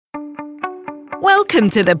Welcome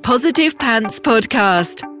to the Positive Pants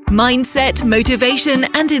Podcast. Mindset, motivation,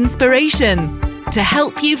 and inspiration to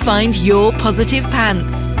help you find your positive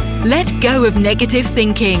pants. Let go of negative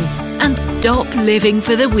thinking and stop living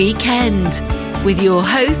for the weekend. With your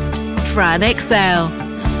host, Fran Excel.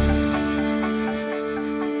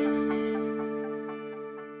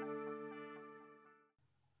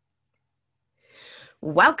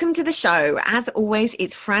 Welcome to the show. As always,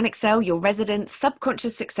 it's Fran Excel, your resident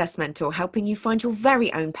subconscious success mentor, helping you find your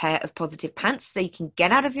very own pair of positive pants so you can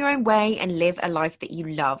get out of your own way and live a life that you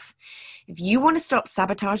love. If you want to stop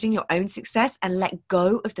sabotaging your own success and let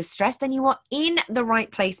go of the stress, then you are in the right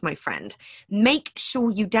place, my friend. Make sure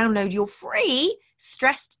you download your free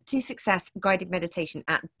Stressed to Success guided meditation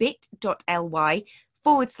at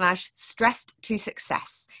bit.ly/stressed to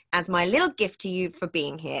success as my little gift to you for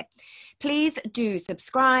being here. Please do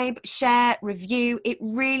subscribe, share, review. It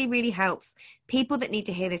really, really helps people that need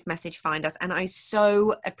to hear this message find us, and I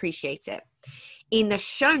so appreciate it. In the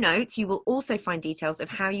show notes, you will also find details of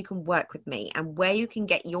how you can work with me and where you can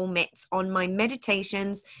get your mitts on my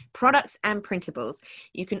meditations, products, and printables.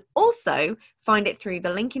 You can also find it through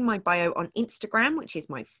the link in my bio on Instagram, which is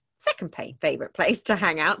my second favorite place to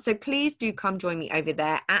hang out. So please do come join me over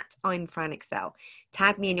there at I'm Fran Excel.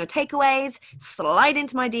 Tag me in your takeaways, slide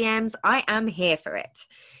into my DMs. I am here for it.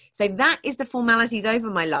 So that is the formalities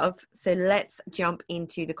over, my love. So let's jump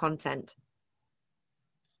into the content.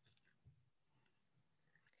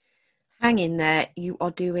 Hang in there. You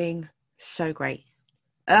are doing so great.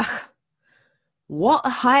 What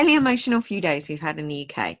a highly emotional few days we've had in the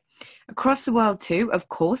UK. Across the world too, of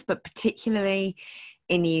course, but particularly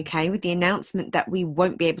in the UK with the announcement that we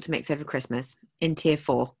won't be able to mix over Christmas in tier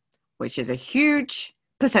 4, which is a huge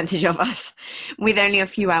percentage of us with only a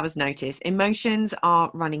few hours notice. Emotions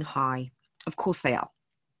are running high. Of course they are.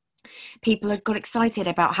 People have got excited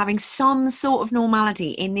about having some sort of normality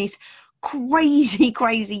in this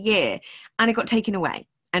crazy year, and it got taken away,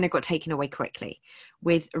 and it got taken away quickly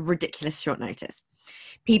with ridiculous short notice.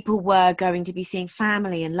 People were going to be seeing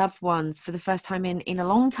family and loved ones for the first time in a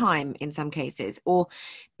long time in some cases, or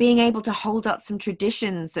being able to hold up some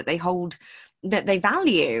traditions that they hold, that they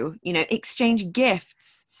value, exchange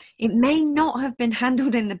gifts. It may not have been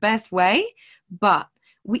handled in the best way, but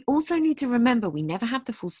we also need to remember we never have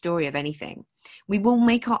the full story of anything. We will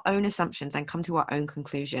make our own assumptions and come to our own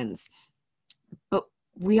conclusions. But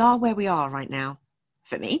we are where we are right now.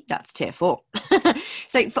 For me, that's tier 4.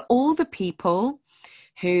 So for all the people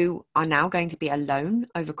who are now going to be alone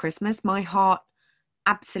over Christmas, my heart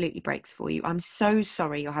absolutely breaks for you. I'm so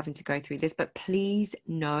sorry you're having to go through this, but please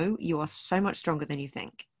know you are so much stronger than you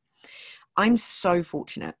think. I'm so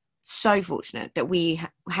fortunate that we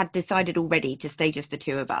had decided already to stay just the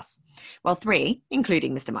 2 of us. Well, 3,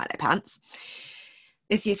 including Mr. Milo Pants,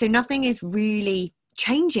 this year. So nothing is really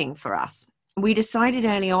changing for us. We decided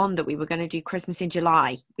early on that we were going to do Christmas in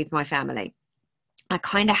July with my family. I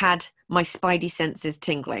kind of had my spidey senses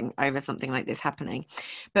tingling over something like this happening.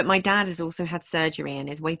 But my dad has also had surgery and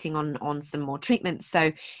is waiting on some more treatments.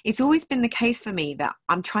 So it's always been the case for me that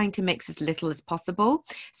I'm trying to mix as little as possible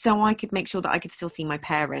so I could make sure that I could still see my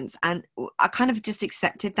parents. And I kind of just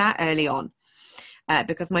accepted that early on.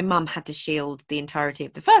 Because my mum had to shield the entirety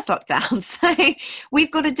of the first lockdown. So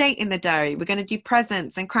we've got a date in the diary. We're going to do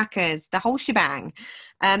presents and crackers, the whole shebang.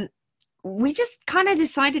 We just kind of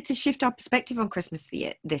decided to shift our perspective on Christmas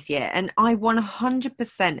this year. And I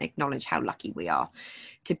 100% acknowledge how lucky we are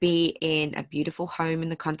to be in a beautiful home in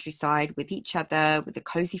the countryside with each other, with a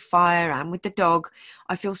cozy fire and with the dog.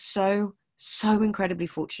 I feel so incredibly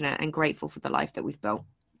fortunate and grateful for the life that we've built.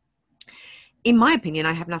 In my opinion,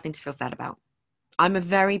 I have nothing to feel sad about. I'm a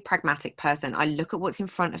very pragmatic person. I look at what's in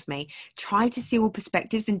front of me, try to see all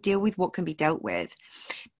perspectives and deal with what can be dealt with.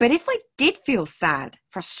 But if I did feel sad,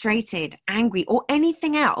 frustrated, angry, or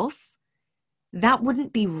anything else, that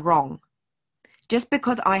wouldn't be wrong. Just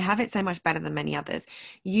because I have it so much better than many others.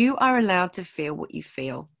 You are allowed to feel what you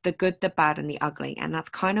feel, the good, the bad, and the ugly. And that's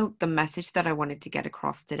kind of the message that I wanted to get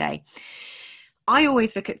across today. I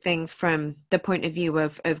always look at things from the point of view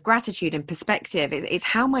of gratitude and perspective. It's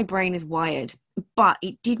how my brain is wired, but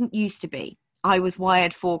it didn't used to be. I was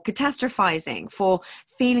wired for catastrophizing, for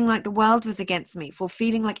feeling like the world was against me, for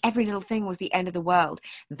feeling like every little thing was the end of the world.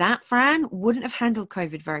 That Fran wouldn't have handled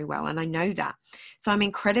COVID very well, and I know that. So I'm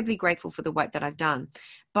incredibly grateful for the work that I've done.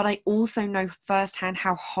 But I also know firsthand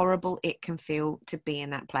how horrible it can feel to be in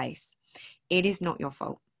that place. It is not your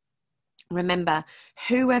fault. Remember,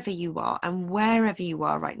 whoever you are and wherever you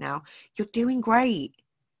are right now, you're doing great.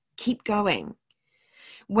 Keep going.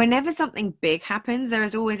 Whenever something big happens, there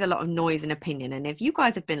is always a lot of noise and opinion. And if you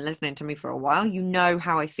guys have been listening to me for a while, you know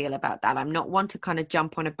how I feel about that. I'm not one to kind of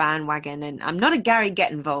jump on a bandwagon, and I'm not a Gary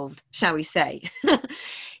get involved, shall we say.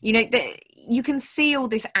 You can see all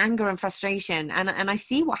this anger and frustration, and I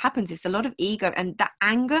see what happens. It's a lot of ego, and that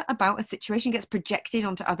anger about a situation gets projected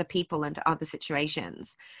onto other people and to other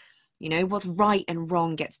situations. What's right and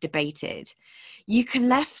wrong gets debated. You can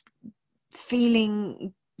left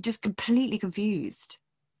feeling just completely confused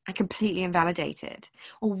and completely invalidated,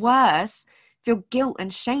 or worse, feel guilt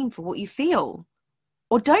and shame for what you feel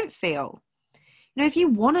or don't feel. If you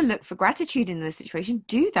want to look for gratitude in this situation,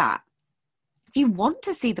 do that. If you want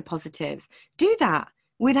to see the positives, do that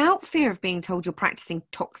without fear of being told you're practicing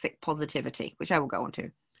toxic positivity, which I will go on to.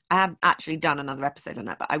 I have actually done another episode on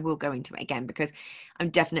that, but I will go into it again because I'm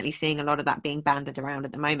definitely seeing a lot of that being banded around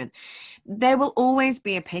at the moment. There will always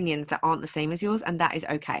be opinions that aren't the same as yours, and that is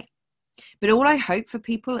okay. But all I hope for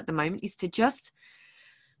people at the moment is to just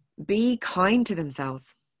be kind to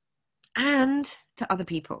themselves and to other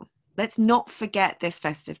people. Let's not forget this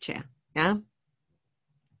festive cheer, yeah?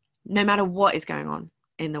 No matter what is going on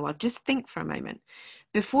in the world, just think for a moment.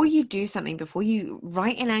 Before you do something, before you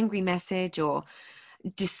write an angry message or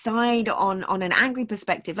decide on an angry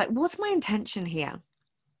perspective, like, what's my intention here?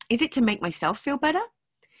 Is it to make myself feel better?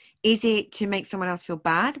 Is it to make someone else feel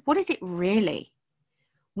bad? What is it really?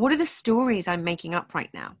 What are the stories I'm making up right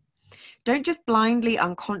now? Don't just blindly,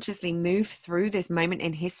 unconsciously move through this moment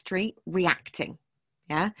in history reacting.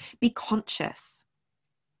 Yeah? Be conscious.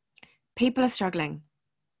 People are struggling.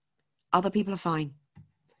 Other people are fine.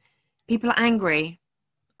 People are angry.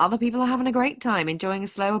 Other people are having a great time, enjoying a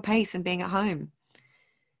slower pace and being at home.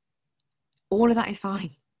 All of that is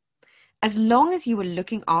fine. As long as you are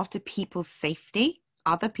looking after people's safety,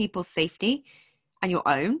 other people's safety, and your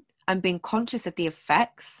own, and being conscious of the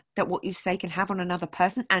effects that what you say can have on another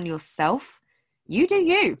person and yourself, you do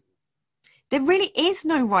you. There really is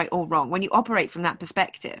no right or wrong when you operate from that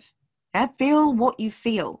perspective. Yeah? Feel what you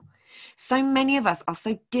feel. So many of us are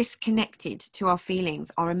so disconnected to our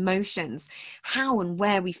feelings, our emotions, how and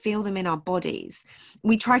where we feel them in our bodies.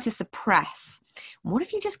 We try to suppress. What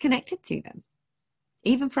if you just connected to them,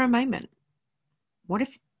 even for a moment? What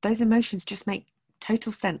if those emotions just make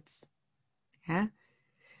total sense? Yeah?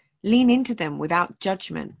 Lean into them without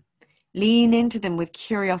judgment. Lean into them with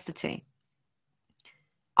curiosity.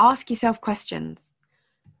 Ask yourself questions.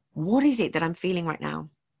 What is it that I'm feeling right now?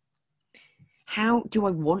 How do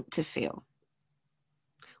I want to feel?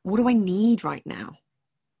 What do I need right now?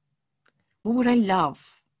 What would I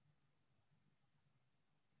love?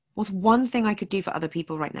 What's one thing I could do for other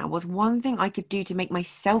people right now? What's one thing I could do to make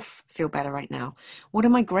myself feel better right now? What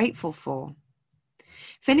am I grateful for?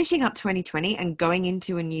 Finishing up 2020 and going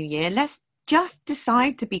into a new year, let's just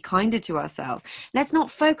decide to be kinder to ourselves. Let's not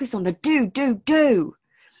focus on the do.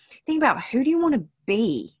 Think about, who do you want to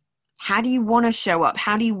be? How do you want to show up?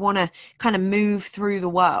 How do you want to kind of move through the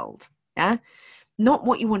world? Yeah? Not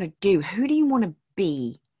what you want to do. Who do you want to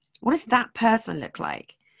be? What does that person look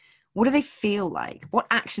like? What do they feel like? What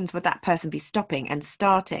actions would that person be stopping and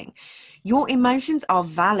starting? Your emotions are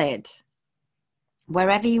valid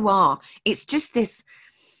wherever you are. It's just this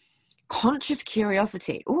conscious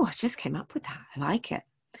curiosity. Oh, I just came up with that. I like it.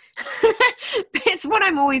 It's what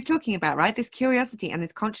I'm always talking about, right? This curiosity and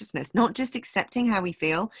this consciousness, not just accepting how we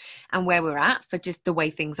feel and where we're at for just the way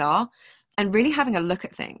things are, and really having a look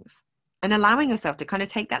at things and allowing yourself to kind of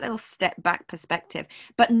take that little step back perspective.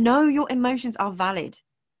 But know your emotions are valid,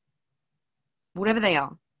 whatever they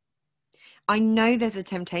are. I know there's a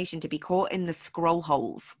temptation to be caught in the scroll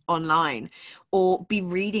holes online or be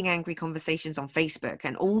reading angry conversations on Facebook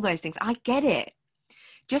and all those things. I get it.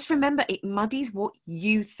 Just remember, it muddies what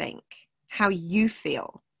you think, how you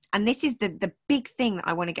feel. And this is the big thing that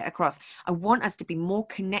I want to get across. I want us to be more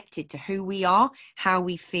connected to who we are, how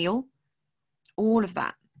we feel, all of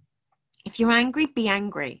that. If you're angry, be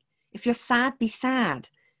angry. If you're sad, be sad.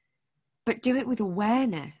 But do it with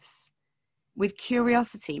awareness, with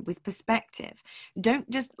curiosity, with perspective. Don't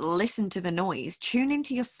just listen to the noise. Tune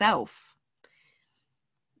into yourself.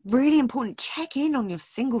 Really important. Check in on your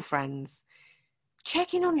single friends.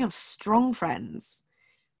 Check in on your strong friends.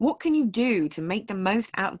 What can you do to make the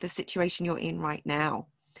most out of the situation you're in right now?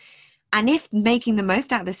 And if making the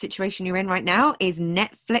most out of the situation you're in right now is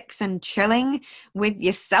Netflix and chilling with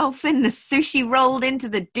yourself in the sushi rolled into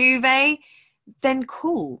the duvet, then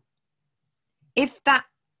cool. If that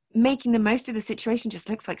making the most of the situation just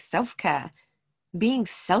looks like self-care, being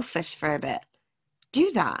selfish for a bit,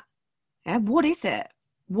 do that. Yeah, what is it?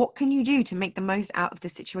 What can you do to make the most out of the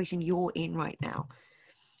situation you're in right now?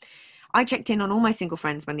 I checked in on all my single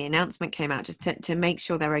friends when the announcement came out just to make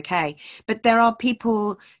sure they're okay. But there are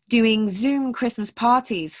people doing Zoom Christmas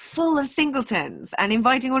parties full of singletons and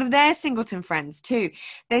inviting all of their singleton friends too.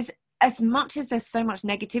 As much as there's so much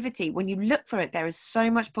negativity, when you look for it, there is so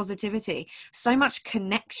much positivity, so much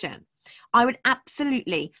connection. I would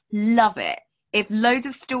absolutely love it if loads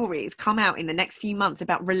of stories come out in the next few months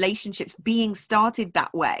about relationships being started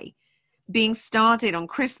that way, being started on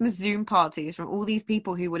Christmas Zoom parties from all these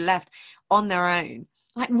people who were left on their own.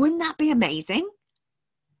 Like, wouldn't that be amazing?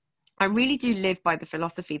 I really do live by the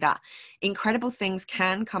philosophy that incredible things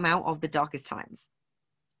can come out of the darkest times.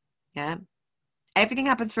 Yeah. Everything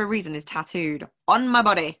happens for a reason is tattooed on my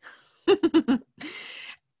body.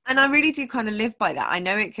 And I really do kind of live by that. I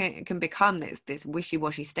know it can become this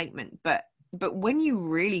wishy-washy statement, but when you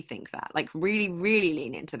really think that, like really, really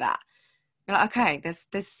lean into that, you're like, okay,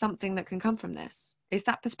 there's something that can come from this. It's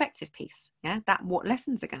that perspective piece. Yeah. That what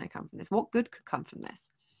lessons are going to come from this? What good could come from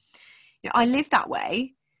this? You know, I live that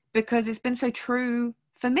way because it's been so true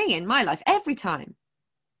for me in my life every time.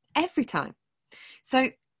 So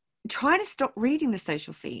try to stop reading the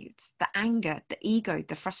social feeds, the anger, the ego,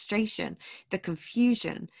 the frustration, the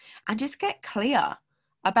confusion, and just get clear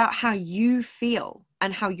about how you feel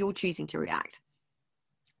and how you're choosing to react.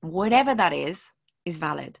 Whatever that is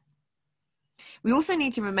valid. We also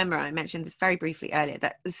need to remember, I mentioned this very briefly earlier,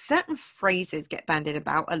 that certain phrases get bandied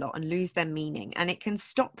about a lot and lose their meaning, and it can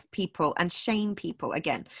stop people and shame people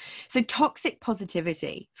again. So toxic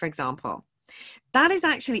positivity, for example, that is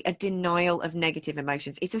actually a denial of negative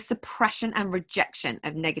emotions. It's a suppression and rejection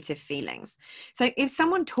of negative feelings. So if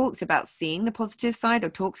someone talks about seeing the positive side, or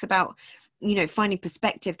talks about, you know, finding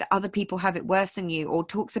perspective that other people have it worse than you, or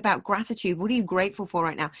talks about gratitude, what are you grateful for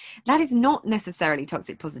right now? That is not necessarily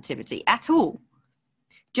toxic positivity at all.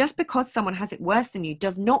 Just because someone has it worse than you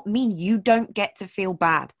does not mean you don't get to feel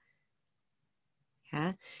bad.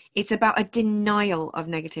 Yeah? It's about a denial of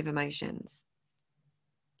negative emotions.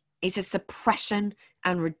 It's a suppression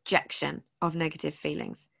and rejection of negative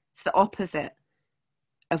feelings. It's the opposite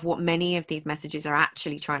of what many of these messages are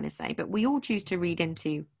actually trying to say, but we all choose to read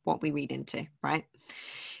into what we read into, right?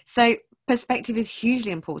 So perspective is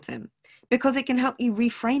hugely important because it can help you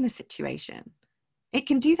reframe a situation. It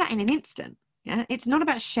can do that in an instant. Yeah, it's not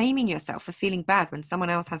about shaming yourself for feeling bad when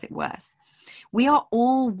someone else has it worse. We are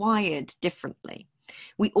all wired differently.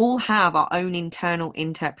 We all have our own internal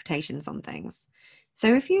interpretations on things.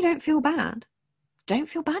 So if you don't feel bad, don't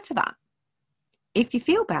feel bad for that. If you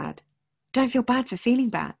feel bad, don't feel bad for feeling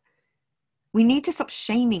bad. We need to stop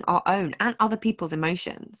shaming our own and other people's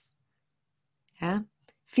emotions. Yeah?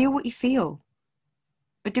 Feel what you feel,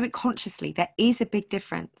 but do it consciously. There is a big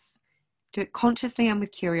difference. Do it consciously and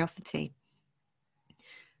with curiosity.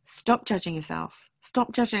 Stop judging yourself.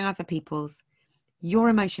 Stop judging other people's. Your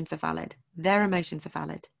emotions are valid. Their emotions are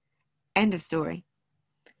valid. End of story.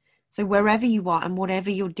 So wherever you are and whatever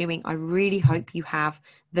you're doing, I really hope you have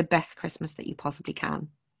the best Christmas that you possibly can.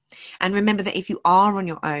 And remember that if you are on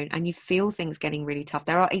your own and you feel things getting really tough,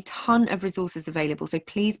 there are a ton of resources available. So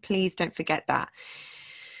please, please don't forget that.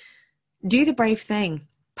 Do the brave thing.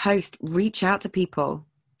 Post, reach out to people.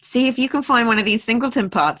 See if you can find one of these singleton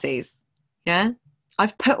parties. Yeah.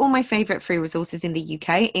 I've put all my favorite free resources in the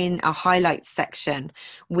UK in a highlights section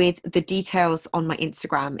with the details on my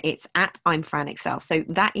Instagram. It's at I'm Fran Excel. So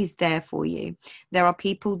that is there for you. There are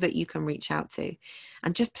people that you can reach out to.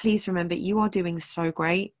 And just please remember, you are doing so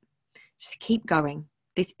great. Just keep going.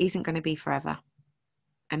 This isn't going to be forever.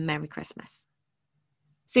 And Merry Christmas.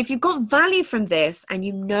 So if you've got value from this and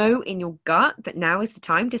you know in your gut that now is the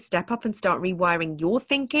time to step up and start rewiring your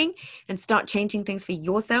thinking and start changing things for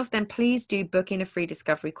yourself, then please do book in a free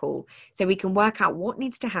discovery call so we can work out what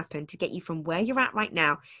needs to happen to get you from where you're at right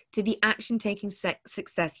now to the action-taking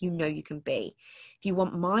success you know you can be. If you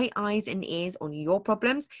want my eyes and ears on your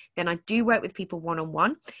problems, then I do work with people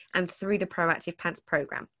one-on-one and through the Proactive Pants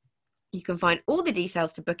program. You can find all the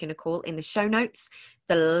details to book in a call in the show notes,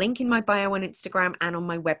 the link in my bio on Instagram and on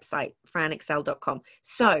my website, franexcel.com.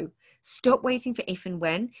 So stop waiting for if and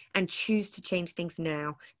when and choose to change things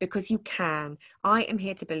now because you can. I am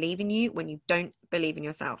here to believe in you when you don't believe in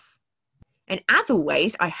yourself. And as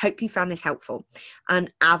always, I hope you found this helpful.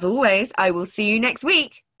 And as always, I will see you next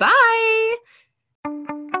week. Bye.